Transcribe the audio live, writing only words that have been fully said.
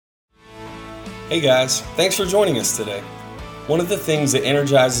Hey guys, thanks for joining us today. One of the things that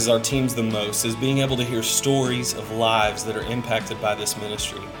energizes our teams the most is being able to hear stories of lives that are impacted by this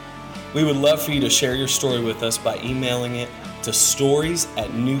ministry. We would love for you to share your story with us by emailing it to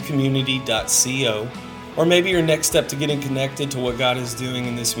stories@newcommunity.co, or maybe your next step to getting connected to what God is doing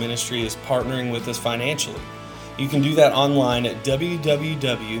in this ministry is partnering with us financially. You can do that online at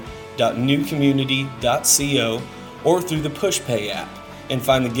www.newcommunity.co or through the PushPay app, and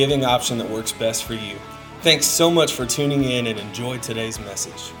find the giving option that works best for you. Thanks so much for tuning in and enjoy today's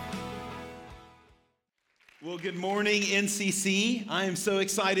message. Well, good morning, NCC. I am so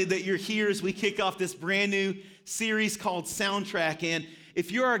excited that you're here as we kick off this brand new series called Soundtrack. And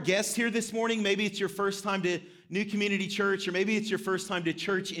if you're our guest here this morning, maybe it's your first time to New Community Church, or maybe it's your first time to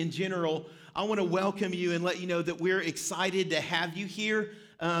church in general, I want to welcome you and let you know that we're excited to have you here.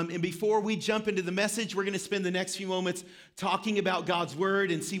 And before we jump into the message, we're going to spend the next few moments talking about God's Word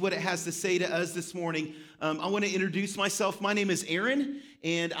and see what it has to say to us this morning. I want to introduce myself. My name is Aaron,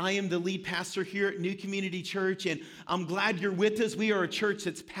 and I am the lead pastor here at New Community Church, and I'm glad you're with us. We are a church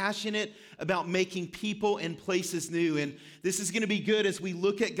that's passionate about making people and places new, and this is going to be good as we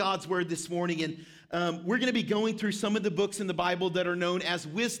look at God's Word this morning, and we're going to be going through some of the books in the Bible that are known as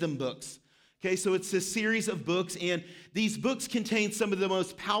wisdom books. Okay, so it's a series of books, and these books contain some of the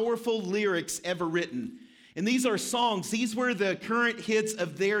most powerful lyrics ever written. And these are songs. These were the current hits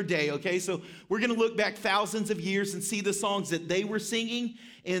of their day, okay? So we're going to look back thousands of years and see the songs that they were singing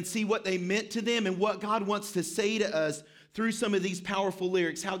and see what they meant to them and what God wants to say to us through some of these powerful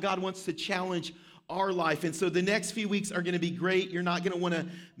lyrics, how God wants to challenge our life. And so the next few weeks are going to be great. You're not going to want to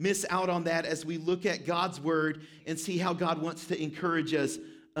miss out on that as we look at God's Word and see how God wants to encourage us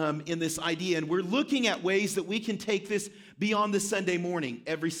in this idea. And we're looking at ways that we can take this beyond the Sunday morning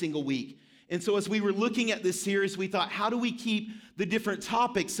every single week. And so as we were looking at this series, we thought, how do we keep the different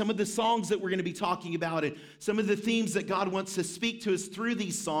topics, some of the songs that we're going to be talking about, and some of the themes that God wants to speak to us through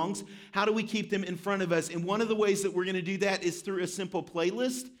these songs, how do we keep them in front of us? And one of the ways that we're going to do that is through a simple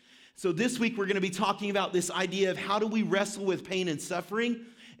playlist. So this week, we're going to be talking about this idea of how do we wrestle with pain and suffering,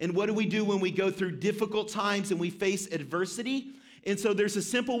 and what do we do when we go through difficult times and we face adversity. And so there's a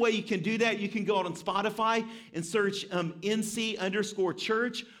simple way you can do that. You can go out on Spotify and search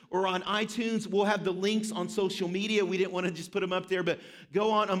NC_church, or on iTunes. We'll have the links on social media. We didn't want to just put them up there, but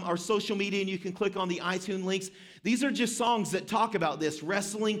go on our social media and you can click on the iTunes links. These are just songs that talk about this,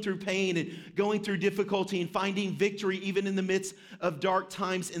 wrestling through pain and going through difficulty and finding victory even in the midst of dark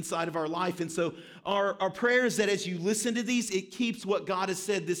times inside of our life. And so our prayer is that as you listen to these, it keeps what God has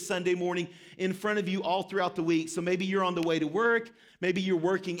said this Sunday morning in front of you all throughout the week. So maybe you're on the way to work, maybe you're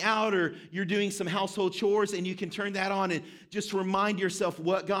working out, or you're doing some household chores, and you can turn that on and just remind yourself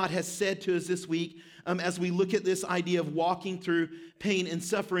what God has said to us this week as we look at this idea of walking through pain and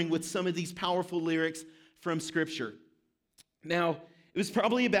suffering with some of these powerful lyrics from Scripture. Now, it was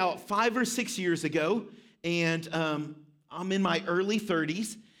probably about 5 or 6 years ago, and I'm in my early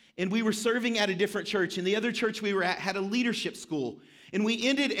 30s, and we were serving at a different church, and the other church we were at had a leadership school. And we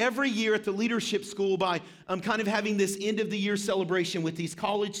ended every year at the leadership school by kind of having this end of the year celebration with these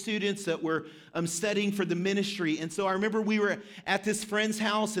college students that were studying for the ministry. And so I remember we were at this friend's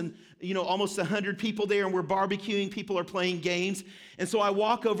house, and almost 100 people there, and we're barbecuing, people are playing games. And so I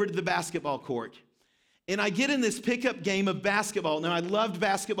walk over to the basketball court, and I get in this pickup game of basketball. Now, I loved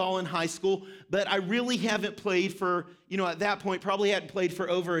basketball in high school, but I really haven't played for, at that point, probably hadn't played for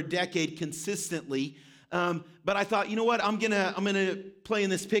over a decade consistently. But I thought, you know what, I'm gonna play in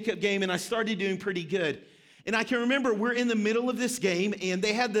this pickup game, and I started doing pretty good. And I can remember we're in the middle of this game, and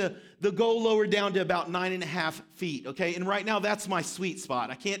they had the goal lowered down to about 9.5 feet, okay? And right now, that's my sweet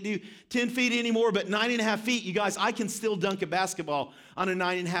spot. I can't do 10 feet anymore, but 9.5 feet, you guys, I can still dunk a basketball on a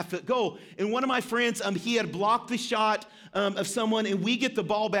 9.5 foot goal. And one of my friends, he had blocked the shot of someone, and we get the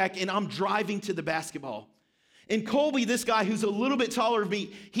ball back, and I'm driving to the basketball. And Colby, this guy who's a little bit taller than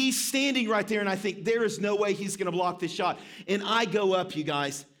me, he's standing right there, and I think there is no way he's going to block this shot. And I go up, you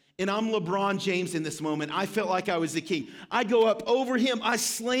guys, and I'm LeBron James in this moment. I felt like I was the king. I go up over him. I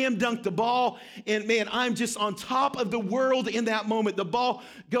slam dunk the ball, and man, I'm just on top of the world in that moment. The ball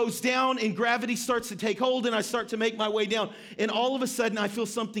goes down, and gravity starts to take hold, and I start to make my way down. And all of a sudden, I feel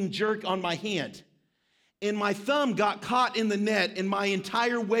something jerk on my hand. And my thumb got caught in the net, and my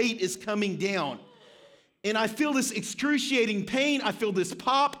entire weight is coming down. And I feel this excruciating pain. I feel this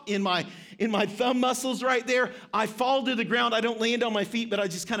pop in my thumb muscles right there. I fall to the ground. I don't land on my feet, but I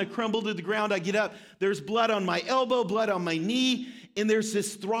just kind of crumble to the ground. I get up. There's blood on my elbow, blood on my knee, and there's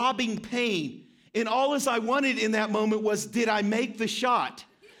this throbbing pain. And all as I wanted in that moment was, did I make the shot?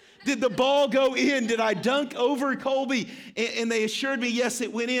 Did the ball go in? Did I dunk over Colby? And they assured me, yes,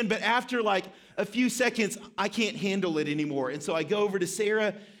 it went in. But after like a few seconds, I can't handle it anymore. And so I go over to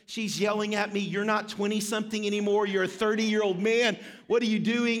Sarah. She's yelling at me, you're not 20-something anymore. You're a 30-year-old man. What are you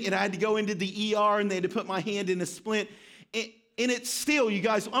doing? And I had to go into the ER, and they had to put my hand in a splint. And it's still, you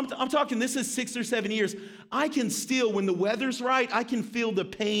guys, I'm talking, this is 6 or 7 years. I can still, when the weather's right, I can feel the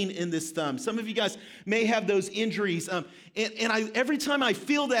pain in this thumb. Some of you guys may have those injuries. Every time I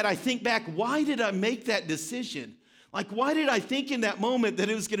feel that, I think back, why did I make that decision? Like, why did I think in that moment that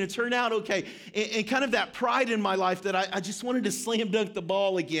it was going to turn out okay? And kind of that pride in my life that I just wanted to slam dunk the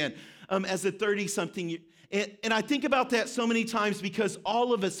ball again as a 30-something. And I think about that so many times because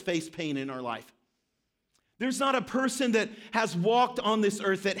all of us face pain in our life. There's not a person that has walked on this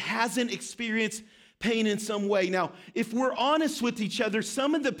earth that hasn't experienced pain in some way. Now, if we're honest with each other,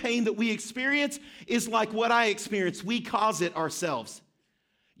 some of the pain that we experience is like what I experience. We cause it ourselves.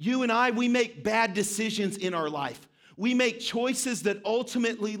 You and I, we make bad decisions in our life. We make choices that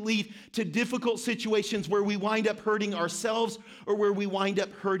ultimately lead to difficult situations where we wind up hurting ourselves or where we wind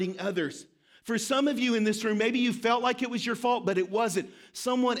up hurting others. For some of you in this room, maybe you felt like it was your fault, but it wasn't.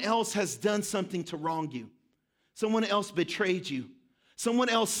 Someone else has done something to wrong you. Someone else betrayed you. Someone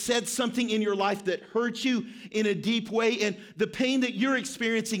else said something in your life that hurt you in a deep way. And the pain that you're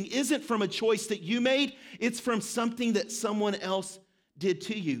experiencing isn't from a choice that you made. It's from something that someone else did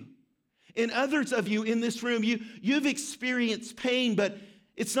to you. And others of you in this room, you've experienced pain, but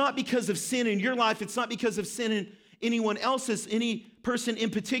it's not because of sin in your life. It's not because of sin in anyone else's, any person in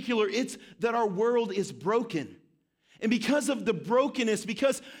particular. It's that our world is broken. And because of the brokenness,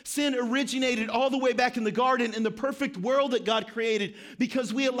 because sin originated all the way back in the garden, in the perfect world that God created,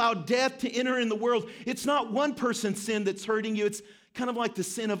 because we allowed death to enter in the world, it's not one person's sin that's hurting you. It's kind of like the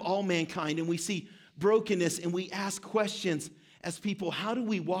sin of all mankind. And we see brokenness and we ask questions as people, how do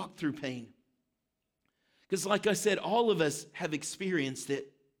we walk through pain? Because like I said, all of us have experienced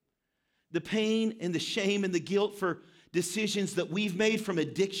it. The pain and the shame and the guilt for decisions that we've made, from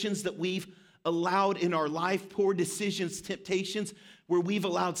addictions that we've allowed in our life, poor decisions, temptations, where we've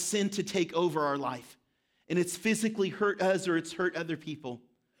allowed sin to take over our life. And it's physically hurt us or it's hurt other people.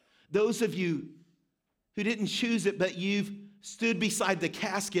 Those of you who didn't choose it, but you've stood beside the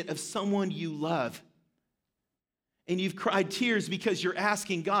casket of someone you love. And you've cried tears because you're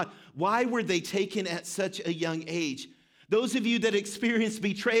asking God, why were they taken at such a young age? Those of you that experienced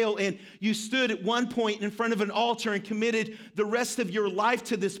betrayal and you stood at one point in front of an altar and committed the rest of your life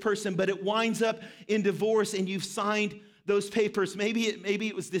to this person, but it winds up in divorce and you've signed those papers. Maybe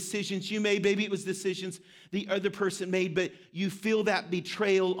it was decisions you made, maybe it was decisions the other person made, but you feel that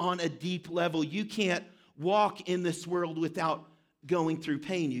betrayal on a deep level. You can't walk in this world without going through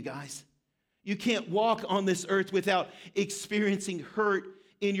pain, you guys. You can't walk on this earth without experiencing hurt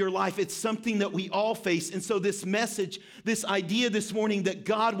in your life. It's something that we all face. And so this message, this idea this morning that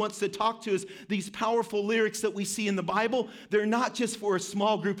God wants to talk to us, these powerful lyrics that we see in the Bible, they're not just for a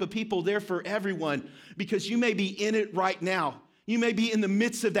small group of people, they're for everyone, because you may be in it right now. You may be in the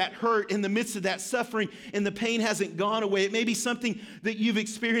midst of that hurt, in the midst of that suffering, and the pain hasn't gone away. It may be something that you've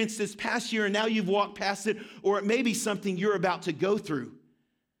experienced this past year and now you've walked past it, or it may be something you're about to go through.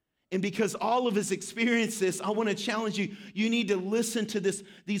 And because all of us experience this, I want to challenge you. You need to listen to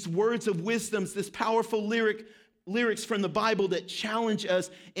these words of wisdom, this powerful lyrics from the Bible that challenge us.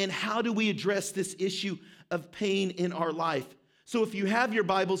 And how do we address this issue of pain in our life? So if you have your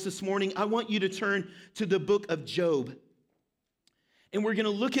Bibles this morning, I want you to turn to the book of Job. And we're going to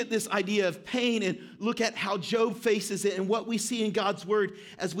look at this idea of pain and look at how Job faces it and what we see in God's word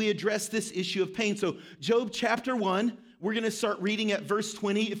as we address this issue of pain. So Job chapter 1. We're going to start reading at verse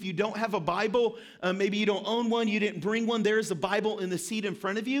 20. If you don't have a Bible, maybe you don't own one, you didn't bring one, there's a Bible in the seat in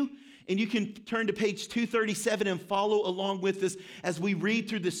front of you. And you can turn to page 237 and follow along with us as we read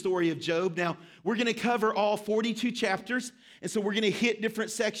through the story of Job. Now, we're going to cover all 42 chapters. And so we're going to hit different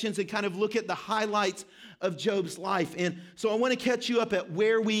sections and kind of look at the highlights of Job's life. And so I want to catch you up at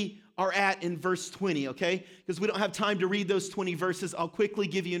where we are at in verse 20, okay? Because we don't have time to read those 20 verses. I'll quickly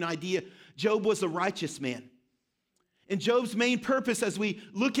give you an idea. Job was a righteous man. And Job's main purpose as we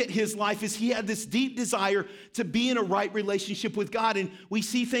look at his life is he had this deep desire to be in a right relationship with God. And we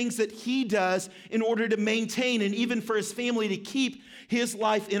see things that he does in order to maintain and even for his family to keep his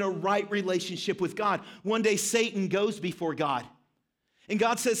life in a right relationship with God. One day Satan goes before God. And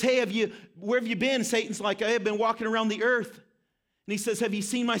God says, hey, where have you been? Satan's like, I have been walking around the earth. And he says, have you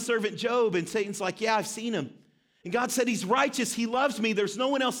seen my servant Job? And Satan's like, yeah, I've seen him. And God said, he's righteous. He loves me. There's no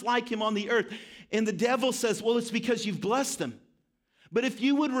one else like him on the earth. And the devil says, well, it's because you've blessed him. But if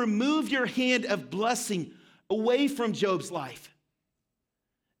you would remove your hand of blessing away from Job's life,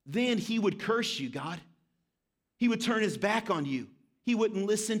 then he would curse you, God. He would turn his back on you. He wouldn't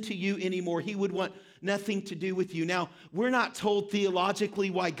listen to you anymore. He would want nothing to do with you. Now, we're not told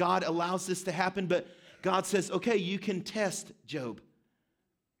theologically why God allows this to happen, but God says, okay, you can test Job.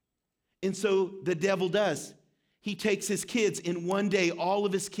 And so the devil does. He takes his kids. In one day, all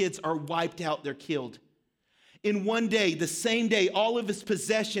of his kids are wiped out. They're killed. In one day, the same day, all of his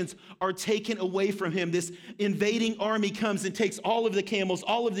possessions are taken away from him. This invading army comes and takes all of the camels,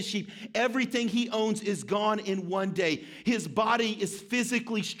 all of the sheep. Everything he owns is gone in one day. His body is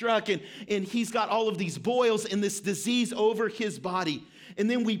physically struck, and he's got all of these boils and this disease over his body. And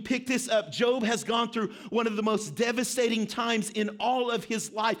then we pick this up. Job has gone through one of the most devastating times in all of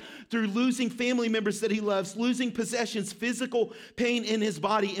his life, through losing family members that he loves, losing possessions, physical pain in his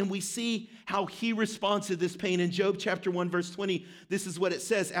body. And we see how he responds to this pain. In Job chapter 1, verse 20, this is what it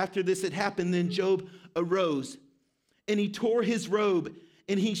says. After this had happened, then Job arose, and he tore his robe,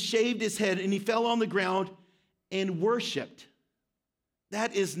 and he shaved his head, and he fell on the ground and worshiped.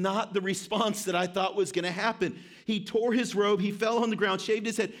 That is not the response that I thought was going to happen. He tore his robe, he fell on the ground, shaved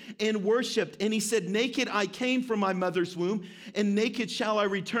his head, and worshiped. And he said, naked I came from my mother's womb, and naked shall I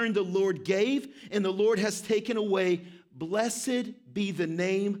return. The Lord gave, and the Lord has taken away. Blessed be the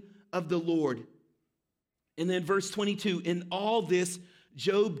name of the Lord. And then verse 22, in all this,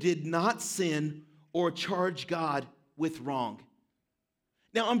 Job did not sin or charge God with wrong.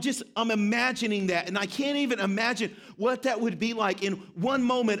 Now, I'm imagining that, and I can't even imagine what that would be like. In one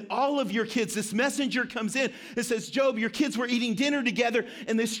moment, all of your kids, this messenger comes in and says, Job, your kids were eating dinner together,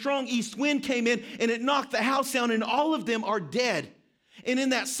 and this strong east wind came in, and it knocked the house down, and all of them are dead. And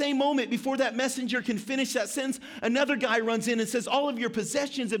in that same moment, before that messenger can finish that sentence, another guy runs in and says, all of your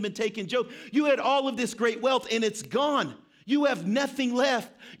possessions have been taken. Job, you had all of this great wealth, and it's gone. You have nothing left.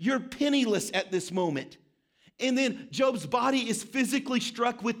 You're penniless at this moment. And then Job's body is physically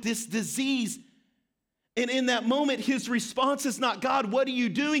struck with this disease. And in that moment, his response is not, God, what are you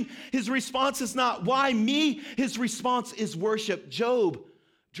doing? His response is not, why me? His response is worship. Job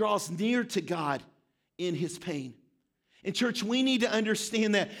draws near to God in his pain. And church, we need to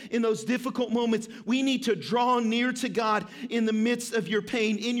understand that in those difficult moments, we need to draw near to God in the midst of your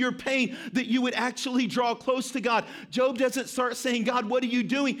pain. In your pain, that you would actually draw close to God. Job doesn't start saying, God, what are you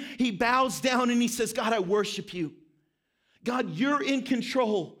doing? He bows down and he says, God, I worship you. God, you're in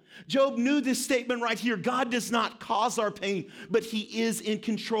control. Job knew this statement right here. God does not cause our pain, but he is in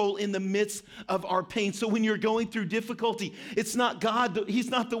control in the midst of our pain. So when you're going through difficulty, it's not God, he's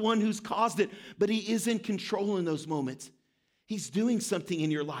not the one who's caused it, but he is in control in those moments. He's doing something in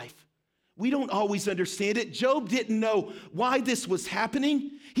your life. We don't always understand it. Job didn't know why this was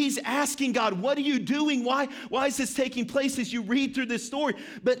happening. He's asking God, what are you doing? Why is this taking place as you read through this story?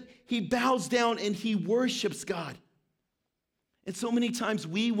 But he bows down and he worships God. And so many times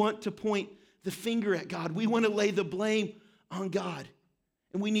we want to point the finger at God. We want to lay the blame on God.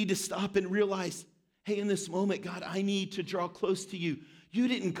 And we need to stop and realize, hey, in this moment, God, I need to draw close to you. You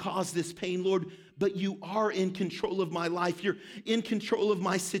didn't cause this pain, Lord, but you are in control of my life. You're in control of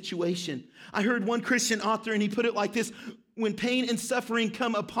my situation. I heard one Christian author, and he put it like this: when pain and suffering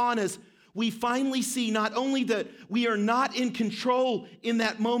come upon us, we finally see not only that we are not in control in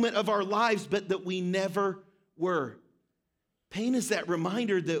that moment of our lives, but that we never were. Pain is that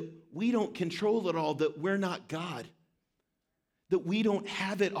reminder that we don't control it all, that we're not God, that we don't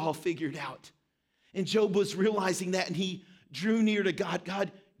have it all figured out. And Job was realizing that, and he drew near to God.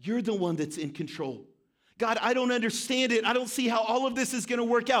 God, you're the one that's in control. God, I don't understand it. I don't see how all of this is going to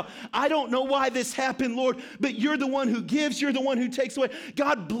work out. I don't know why this happened, Lord, but you're the one who gives. You're the one who takes away.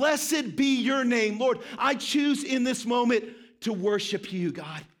 God, blessed be your name, Lord. I choose in this moment to worship you,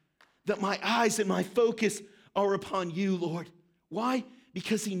 God, that my eyes and my focus are upon you, Lord. Why?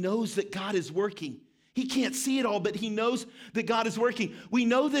 Because he knows that God is working. He can't see it all, but he knows that God is working. We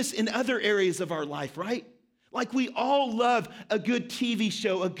know this in other areas of our life, right? Like we all love a good TV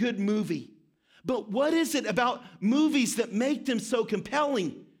show, a good movie. But what is it about movies that make them so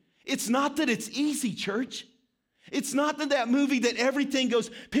compelling? It's not that it's easy, church. It's not that movie that everything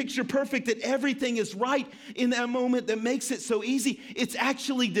goes picture perfect, that everything is right in that moment that makes it so easy. It's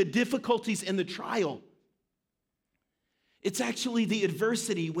actually the difficulties and the trial. It's actually the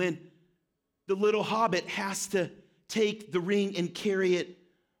adversity when the little hobbit has to take the ring and carry it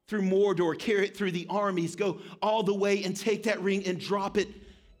through Mordor, carry it through the armies, go all the way and take that ring and drop it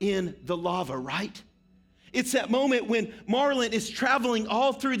in the lava, right? It's that moment when Marlin is traveling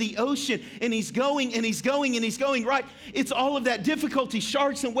all through the ocean and he's going and he's going and he's going, right? It's all of that difficulty,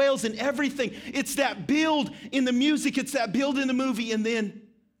 sharks and whales and everything. It's that build in the music, it's that build in the movie, and then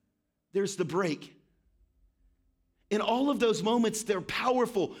there's the break. In all of those moments, they're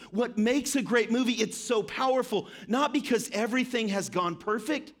powerful. What makes a great movie, it's so powerful, not because everything has gone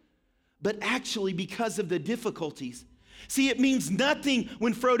perfect, but actually because of the difficulties. See, it means nothing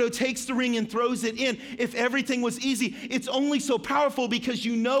when Frodo takes the ring and throws it in if everything was easy. It's only so powerful because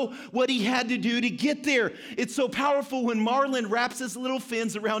you know what he had to do to get there. It's so powerful when Marlin wraps his little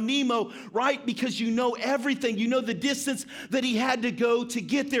fins around Nemo, right? Because you know everything. You know the distance that he had to go to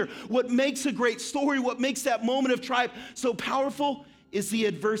get there. What makes a great story, what makes that moment of triumph so powerful is the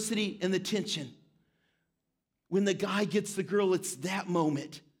adversity and the tension. When the guy gets the girl, it's that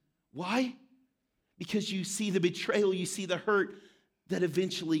moment. Why? Because you see the betrayal, you see the hurt that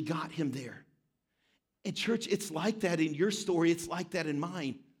eventually got him there. And church, it's like that in your story. It's like that in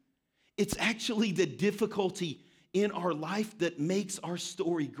mine. It's actually the difficulty in our life that makes our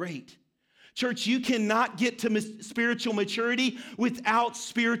story great. Church, you cannot get to spiritual maturity without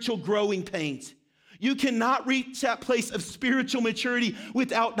spiritual growing pains. You cannot reach that place of spiritual maturity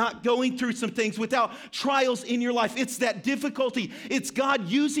without not going through some things, without trials in your life. It's that difficulty. It's God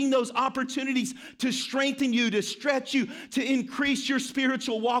using those opportunities to strengthen you, to stretch you, to increase your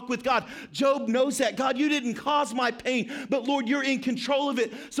spiritual walk with God. Job knows that. God, you didn't cause my pain, but Lord, you're in control of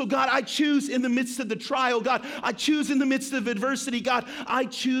it. So God, I choose in the midst of the trial. God, I choose in the midst of adversity. God, I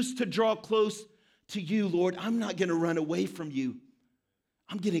choose to draw close to you, Lord. I'm not going to run away from you.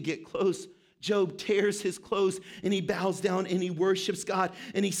 I'm going to get close. Job tears his clothes and he bows down and he worships God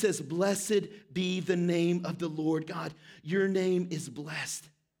and he says, blessed be the name of the Lord God. Your name is blessed.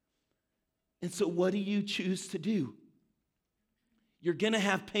 And so what do you choose to do? You're going to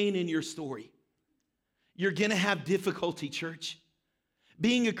have pain in your story. You're going to have difficulty, church.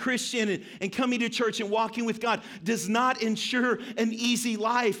 Being a Christian and coming to church and walking with God does not ensure an easy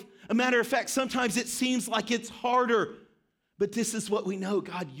life. A matter of fact, sometimes it seems like it's harder. But this is what we know.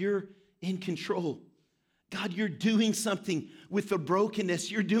 God, you're in control. God, you're doing something with the brokenness.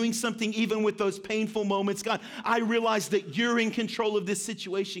 You're doing something even with those painful moments. God, I realize that you're in control of this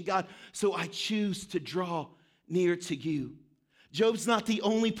situation, God, so I choose to draw near to you. Job's not the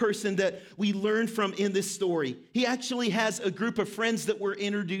only person that we learn from in this story. He actually has a group of friends that we're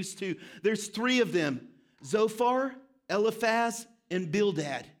introduced to. There's three of them, Zophar, Eliphaz, and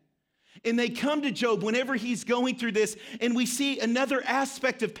Bildad. And they come to Job whenever he's going through this, and we see another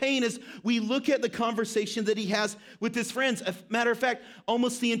aspect of pain as we look at the conversation that he has with his friends. As a matter of fact,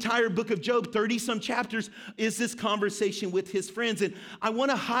 almost the entire book of Job, 30-some chapters, is this conversation with his friends. And I want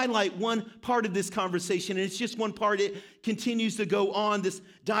to highlight one part of this conversation, and it's just one part. It continues to go on, this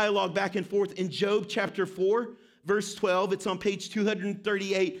dialogue back and forth in Job chapter 4, verse 12. It's on page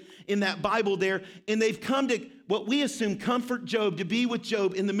 238 in that Bible there. And they've come to what we assume comfort Job, to be with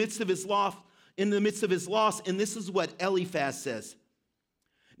Job in the midst of his loss, And this is what Eliphaz says.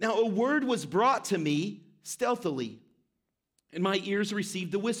 Now a word was brought to me stealthily, and my ears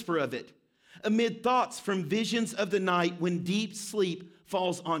received the whisper of it, amid thoughts from visions of the night when deep sleep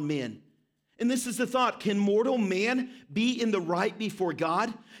falls on men. And this is the thought: can mortal man be in the right before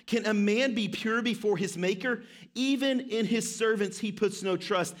God? Can a man be pure before his maker? Even in his servants he puts no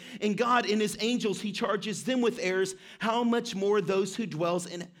trust. And God, in his angels, he charges them with errors. How much more those who dwells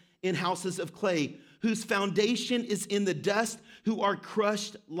in houses of clay, whose foundation is in the dust, who are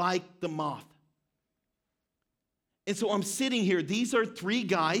crushed like the moth. And so I'm sitting here. These are three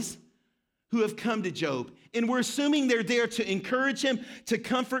guys who have come to Job. And we're assuming they're there to encourage him, to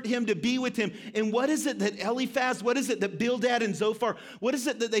comfort him, to be with him. And what is it that Eliphaz, what is it that Bildad and Zophar, what is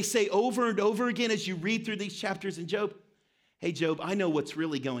it that they say over and over again as you read through these chapters in Job? Hey, Job, I know what's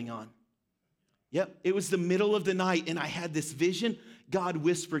really going on. Yep, it was the middle of the night and I had this vision. God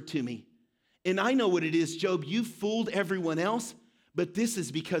whispered to me. And I know what it is, Job. You fooled everyone else, but this is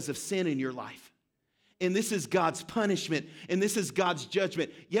because of sin in your life. And this is God's punishment, and this is God's judgment.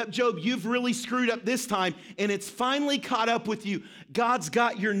 Yep, Job, you've really screwed up this time, and it's finally caught up with you. God's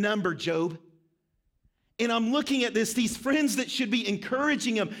got your number, Job. And I'm looking at this, these friends that should be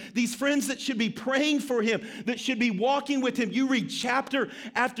encouraging him, these friends that should be praying for him, that should be walking with him. You read chapter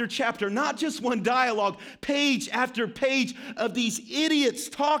after chapter, not just one dialogue, page after page of these idiots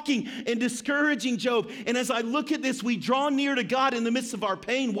talking and discouraging Job. And as I look at this, we draw near to God in the midst of our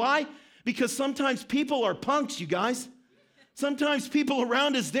pain. Why? Because sometimes people are punks, you guys. Sometimes people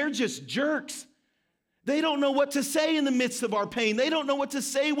around us, they're just jerks. They don't know what to say in the midst of our pain. They don't know what to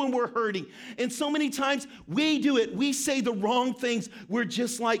say when we're hurting. And so many times we do it. We say the wrong things. We're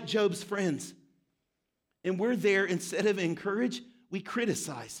just like Job's friends. And we're there, instead of encourage, we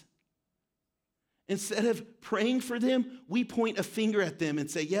criticize. Instead of praying for them, we point a finger at them and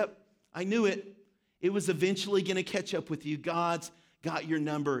say, yep, I knew it. It was eventually going to catch up with you. God's got your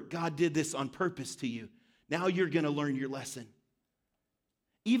number. God did this on purpose to you. Now you're going to learn your lesson.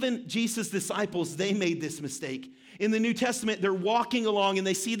 Even Jesus' disciples, they made this mistake. In the New Testament, they're walking along and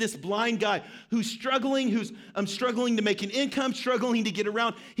they see this blind guy who's struggling to make an income, struggling to get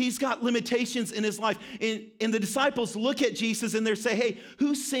around. He's got limitations in his life. And the disciples look at Jesus and they say, hey,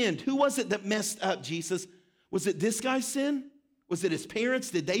 who sinned? Who was it that messed up, Jesus? Was it this guy's sin? Was it his parents?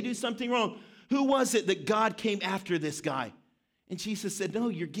 Did they do something wrong? Who was it that God came after this guy? And Jesus said, no,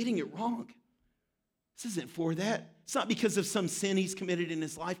 you're getting it wrong. This isn't for that. It's not because of some sin he's committed in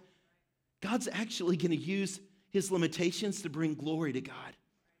his life. God's actually going to use his limitations to bring glory to God.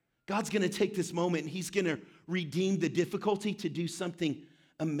 God's going to take this moment and he's going to redeem the difficulty to do something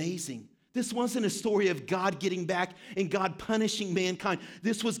amazing. This wasn't a story of God getting back and God punishing mankind.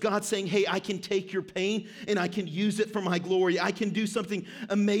 This was God saying, hey, I can take your pain and I can use it for my glory. I can do something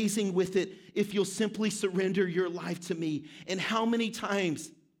amazing with it if you'll simply surrender your life to me. And how many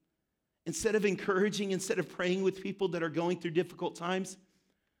times, instead of encouraging, instead of praying with people that are going through difficult times,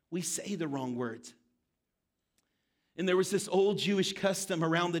 we say the wrong words. And there was this old Jewish custom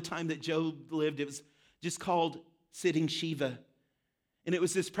around the time that Job lived. It was just called sitting Shiva. And it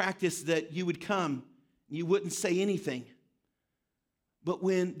was this practice that you would come, and you wouldn't say anything. But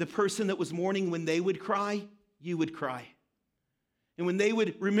when the person that was mourning, when they would cry, you would cry. And when they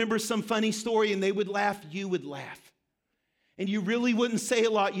would remember some funny story and they would laugh, you would laugh. And you really wouldn't say a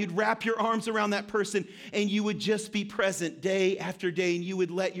lot. You'd wrap your arms around that person and you would just be present day after day, and you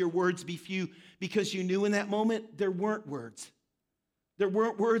would let your words be few because you knew in that moment there weren't words. There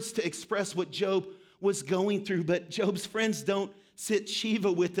weren't words to express what Job was going through, but Job's friends don't sit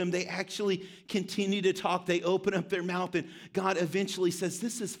Shiva with him. They actually continue to talk. They open up their mouth, and God eventually says,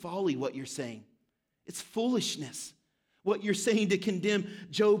 this is folly, what you're saying. It's foolishness. What you're saying to condemn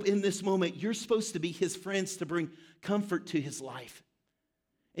Job in this moment. You're supposed to be his friends to bring comfort to his life.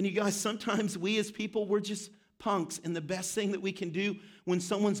 And you guys, sometimes we as people, we're just punks. And the best thing that we can do when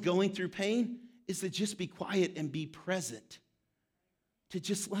someone's going through pain is to just be quiet and be present. To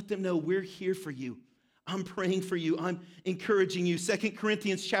just let them know we're here for you. I'm praying for you. I'm encouraging you. 2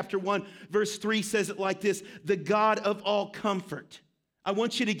 Corinthians chapter 1, verse 3 says it like this: the God of all comfort. I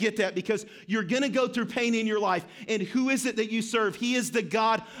want you to get that because you're going to go through pain in your life. And who is it that you serve? He is the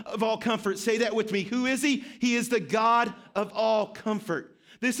God of all comfort. Say that with me. Who is he? He is the God of all comfort.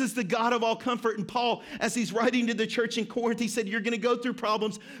 This is the God of all comfort. And Paul, as he's writing to the church in Corinth, he said, you're going to go through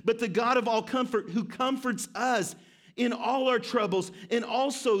problems, but the God of all comfort who comforts us in all our troubles, and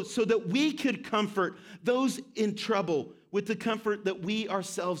also so that we could comfort those in trouble with the comfort that we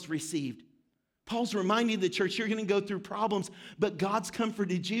ourselves received. Paul's reminding the church, you're going to go through problems, but God's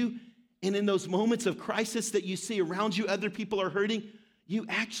comforted you. And in those moments of crisis that you see around you, other people are hurting, you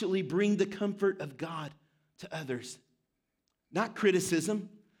actually bring the comfort of God to others. Not criticism,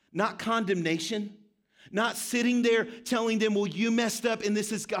 not condemnation, not sitting there telling them, well, you messed up and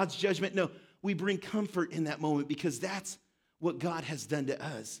this is God's judgment. No, we bring comfort in that moment because that's what God has done to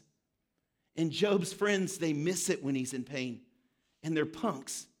us. And Job's friends, they miss it when he's in pain, and they're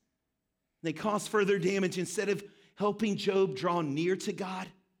punks. They cause further damage. Instead of helping Job draw near to God,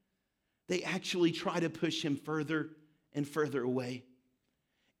 they actually try to push him further and further away.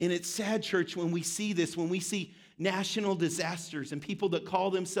 And it's sad, church, when we see this, when we see national disasters and people that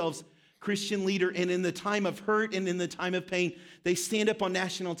call themselves Christian leader, and in the time of hurt and in the time of pain, they stand up on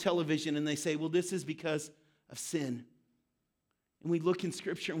national television and they say, well, this is because of sin. And we look in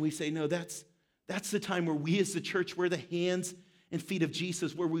Scripture and we say, no, that's the time where we as the church, we're the hands and feet of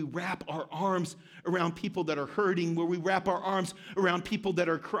Jesus, where we wrap our arms around people that are hurting, where we wrap our arms around people that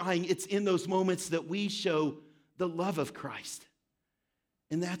are crying. It's in those moments that we show the love of Christ.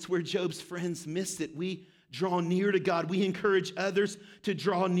 And that's where Job's friends missed it. We draw near to God. We encourage others to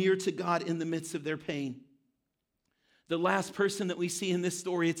draw near to God in the midst of their pain. The last person that we see in this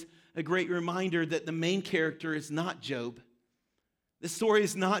story, it's a great reminder that the main character is not Job. The story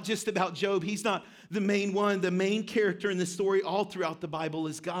is not just about Job. He's not the main one. The main character in the story all throughout the Bible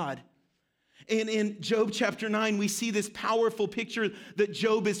is God. And in Job chapter 9, we see this powerful picture that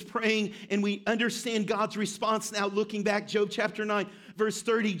Job is praying, and we understand God's response now. Looking back, Job chapter 9, verse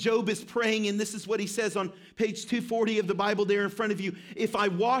 30, Job is praying, and this is what he says on page 240 of the Bible there in front of you. If I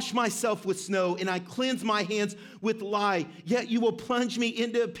wash myself with snow and I cleanse my hands with lye, yet you will plunge me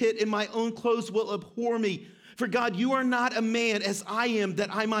into a pit and my own clothes will abhor me. For God, you are not a man as I am,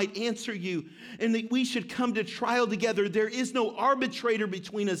 that I might answer you, and that we should come to trial together. There is no arbitrator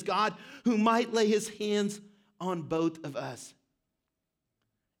between us, God, who might lay his hands on both of us.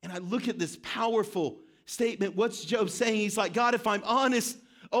 And I look at this powerful statement. What's Job saying? He's like, God, if I'm honest,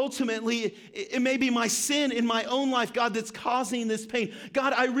 ultimately, it may be my sin in my own life, God, that's causing this pain.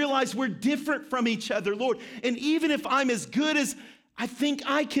 God, I realize we're different from each other, Lord. And even if I'm as good as I think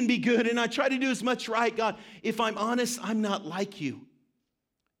I can be good and I try to do as much right, God, if I'm honest, I'm not like you.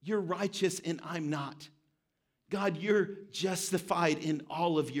 You're righteous and I'm not. God, you're justified in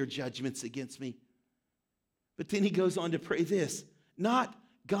all of your judgments against me. But then he goes on to pray this, not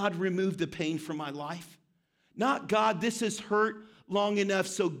God, remove the pain from my life. Not God, this has hurt long enough,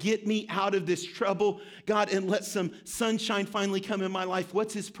 so get me out of this trouble, God, and let some sunshine finally come in my life.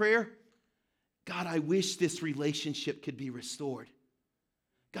 What's his prayer? God, I wish this relationship could be restored.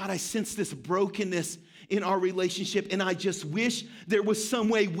 God, I sense this brokenness in our relationship, and I just wish there was some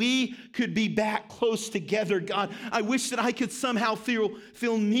way we could be back close together, God. I wish that I could somehow feel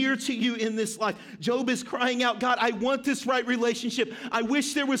near to you in this life. Job is crying out, God, I want this right relationship. I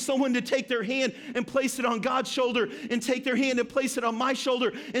wish there was someone to take their hand and place it on God's shoulder and take their hand and place it on my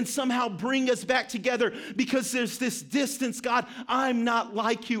shoulder and somehow bring us back together because there's this distance, God. I'm not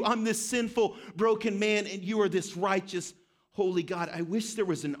like you. I'm this sinful, broken man, and you are this righteous, holy God. I wish there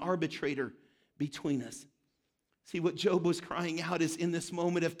was an arbitrator between us. See, what Job was crying out is in this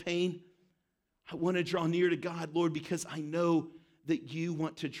moment of pain, I want to draw near to God, Lord, because I know that you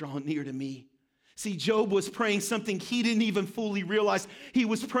want to draw near to me. See, Job was praying something he didn't even fully realize. He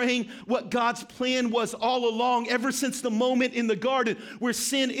was praying what God's plan was all along, ever since the moment in the garden where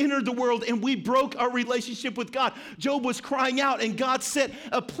sin entered the world and we broke our relationship with God. Job was crying out, and God set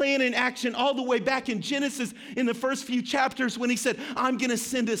a plan in action all the way back in Genesis in the first few chapters when he said, I'm going to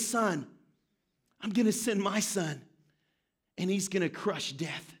send a son. I'm going to send my son, and he's going to crush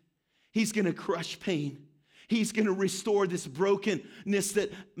death. He's going to crush pain. He's going to restore this brokenness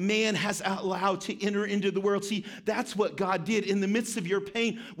that man has allowed to enter into the world. See, that's what God did. In the midst of your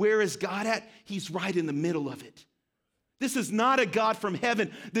pain, where is God at? He's right in the middle of it. This is not a God from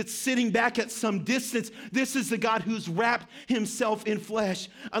heaven that's sitting back at some distance. This is the God who's wrapped himself in flesh.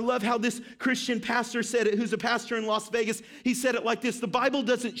 I love how this Christian pastor said it, who's a pastor in Las Vegas. He said it like this: the Bible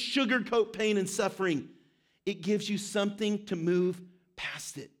doesn't sugarcoat pain and suffering. It gives you something to move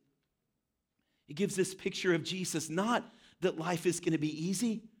past it. It gives this picture of Jesus, not that life is going to be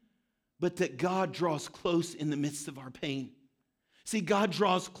easy, but that God draws close in the midst of our pain. See, God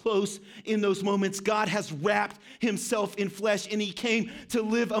draws close in those moments. God has wrapped himself in flesh, and he came to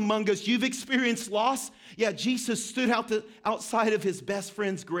live among us. You've experienced loss? Yeah, Jesus stood outside of his best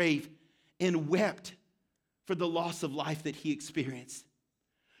friend's grave and wept for the loss of life that he experienced.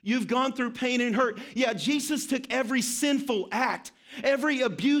 You've gone through pain and hurt. Yeah, Jesus took every sinful act, every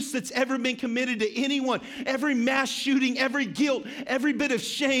abuse that's ever been committed to anyone, every mass shooting, every guilt, every bit of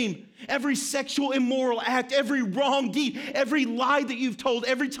shame, every sexual immoral act, every wrong deed, every lie that you've told,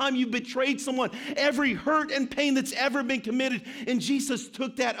 every time you've betrayed someone, every hurt and pain that's ever been committed. And Jesus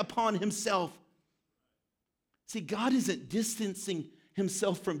took that upon himself. See, God isn't distancing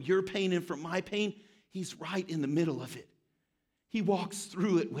himself from your pain and from my pain. He's right in the middle of it. He walks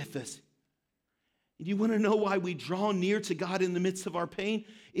through it with us. And you want to know why we draw near to God in the midst of our pain?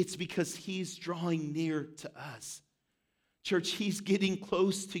 It's because he's drawing near to us. Church, he's getting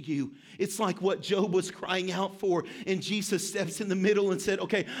close to you. It's like what Job was crying out for. And Jesus steps in the middle and said,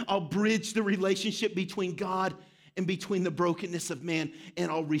 okay, I'll bridge the relationship between God and between the brokenness of man,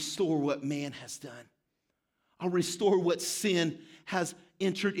 and I'll restore what man has done. I'll restore what sin has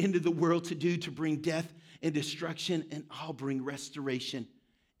entered into the world to do, to bring death and destruction, and I'll bring restoration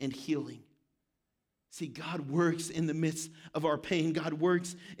and healing. See, God works in the midst of our pain. God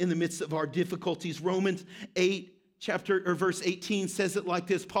works in the midst of our difficulties. Romans 8, verse 18 says it like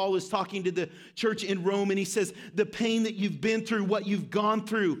this. Paul is talking to the church in Rome, and he says, the pain that you've been through, what you've gone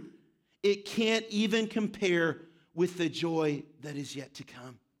through, it can't even compare with the joy that is yet to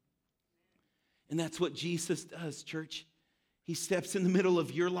come. And that's what Jesus does, church. He steps in the middle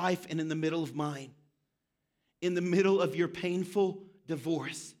of your life and in the middle of mine. In the middle of your painful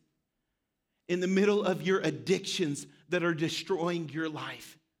divorce, in the middle of your addictions that are destroying your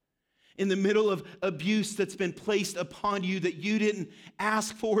life, in the middle of abuse that's been placed upon you that you didn't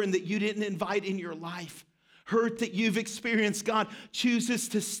ask for and that you didn't invite in your life, hurt that you've experienced, God chooses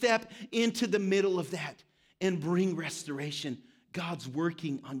to step into the middle of that and bring restoration. God's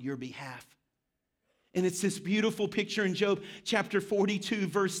working on your behalf. And it's this beautiful picture in Job chapter 42,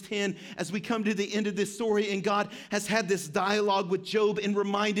 verse 10, as we come to the end of this story, and God has had this dialogue with Job and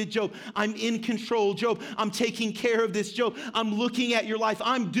reminded Job, I'm in control, Job. I'm taking care of this, Job. I'm looking at your life.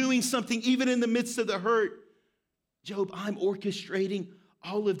 I'm doing something even in the midst of the hurt. Job, I'm orchestrating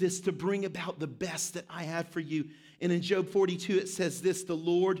all of this to bring about the best that I have for you. And in Job 42, it says this, the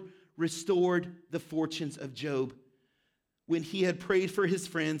Lord restored the fortunes of Job when he had prayed for his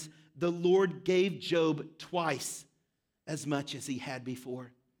friends, the Lord gave Job twice as much as he had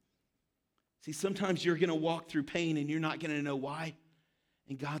before. See, sometimes you're going to walk through pain and you're not going to know why.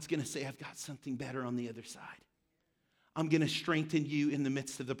 And God's going to say, I've got something better on the other side. I'm going to strengthen you in the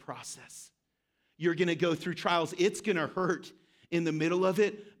midst of the process. You're going to go through trials. It's going to hurt in the middle of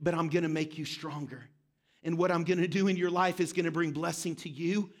it, but I'm going to make you stronger. And what I'm going to do in your life is going to bring blessing to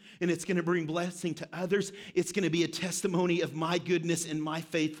you, and it's going to bring blessing to others. It's going to be a testimony of my goodness and my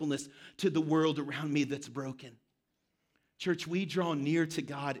faithfulness to the world around me that's broken. Church, we draw near to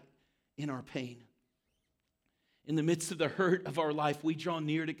God in our pain. In the midst of the hurt of our life, we draw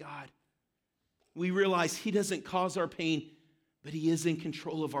near to God. We realize He doesn't cause our pain, but He is in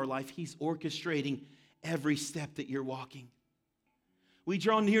control of our life. He's orchestrating every step that you're walking. We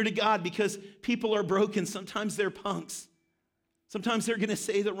draw near to God because people are broken. Sometimes they're punks. Sometimes they're going to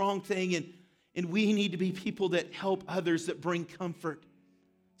say the wrong thing, and we need to be people that help others, that bring comfort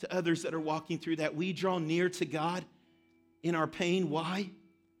to others that are walking through that. We draw near to God in our pain. Why?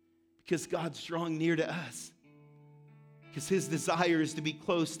 Because God's drawing near to us. Because His desire is to be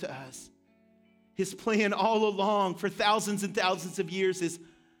close to us. His plan all along for thousands and thousands of years is,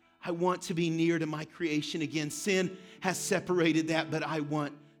 I want to be near to my creation again. Sin has separated that, but I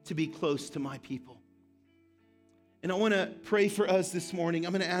want to be close to my people. And I want to pray for us this morning.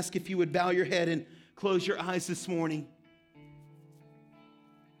 I'm going to ask if you would bow your head and close your eyes this morning.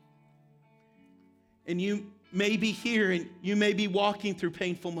 And you may be here and you may be walking through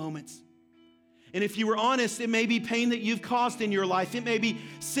painful moments. And if you were honest, it may be pain that you've caused in your life. It may be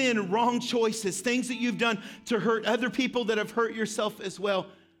sin, wrong choices, things that you've done to hurt other people that have hurt yourself as well.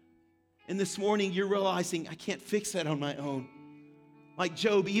 And this morning you're realizing, I can't fix that on my own. Like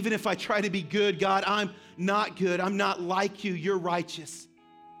Job, even if I try to be good, God, I'm not good. I'm not like you. You're righteous.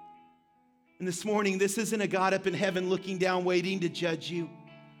 And this morning, this isn't a God up in heaven looking down, waiting to judge you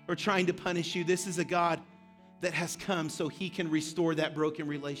or trying to punish you. This is a God that has come so He can restore that broken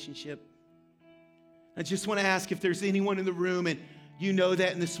relationship. I just want to ask if there's anyone in the room and you know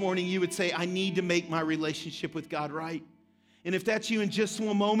that, and this morning you would say, I need to make my relationship with God right. And if that's you, in just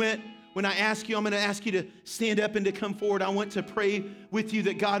one moment, when I ask you, I'm going to ask you to stand up and to come forward. I want to pray with you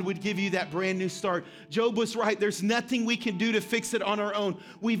that God would give you that brand new start. Job was right. There's nothing we can do to fix it on our own.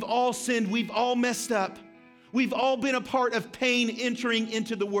 We've all sinned. We've all messed up. We've all been a part of pain entering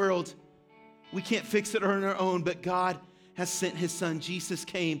into the world. We can't fix it on our own, but God has sent His Son. Jesus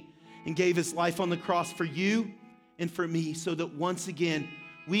came and gave His life on the cross for you and for me so that once again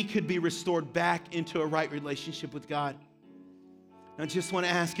we could be restored back into a right relationship with God. I just want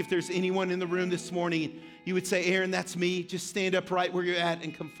to ask if there's anyone in the room this morning, you would say, Aaron, that's me. Just stand up right where you're at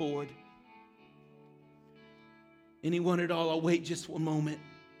and come forward. Anyone at all, I'll wait just one moment.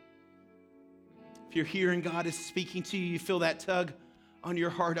 If you're here and God is speaking to you, you feel that tug on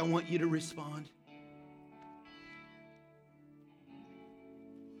your heart, I want you to respond.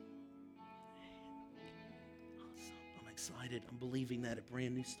 Awesome. I'm excited. I'm believing that a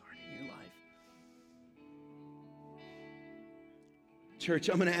brand new start in your life. Church,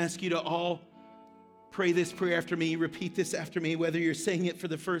 I'm going to ask you to all pray this prayer after me. Repeat this after me, whether you're saying it for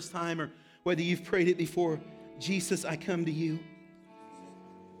the first time or whether you've prayed it before. Jesus, I come to you,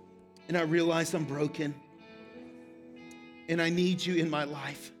 and I realize I'm broken, and I need you in my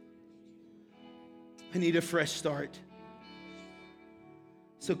life. I need a fresh start.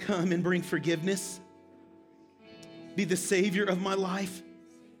 So come and bring forgiveness. Be the Savior of my life.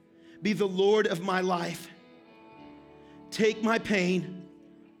 Be the Lord of my life. Take my pain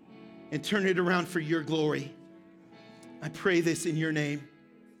and turn it around for your glory. I pray this in your name.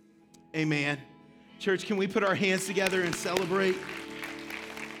 Amen. Church, can we put our hands together and celebrate?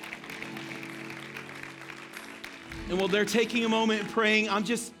 And while they're taking a moment and praying,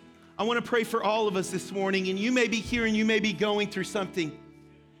 I want to pray for all of us this morning. And you may be here and you may be going through something.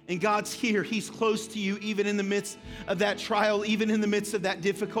 And God's here. He's close to you, even in the midst of that trial, even in the midst of that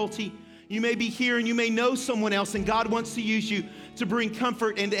difficulty. You may be here and you may know someone else, and God wants to use you to bring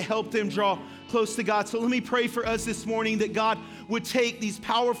comfort and to help them draw close to God. So let me pray for us this morning that God would take these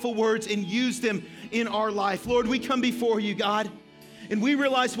powerful words and use them in our life. Lord, we come before you, God. And we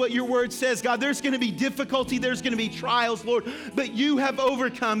realize what your word says, God. There's going to be difficulty. There's going to be trials, Lord. But you have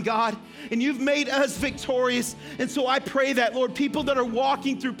overcome, God. And you've made us victorious. And so I pray that, Lord, people that are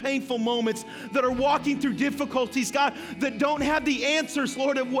walking through painful moments, that are walking through difficulties, God, that don't have the answers,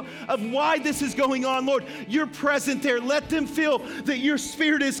 Lord, of why this is going on, Lord, you're present there. Let them feel that your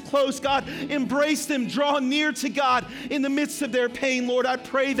Spirit is close, God. Embrace them. Draw near to God in the midst of their pain, Lord. I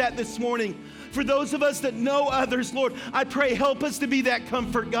pray that this morning. For those of us that know others, Lord, I pray help us to be that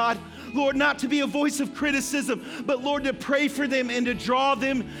comfort, God. Lord, not to be a voice of criticism, but Lord, to pray for them and to draw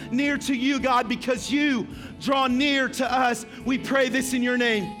them near to you, God, because you draw near to us. We pray this in your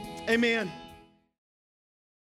name. Amen.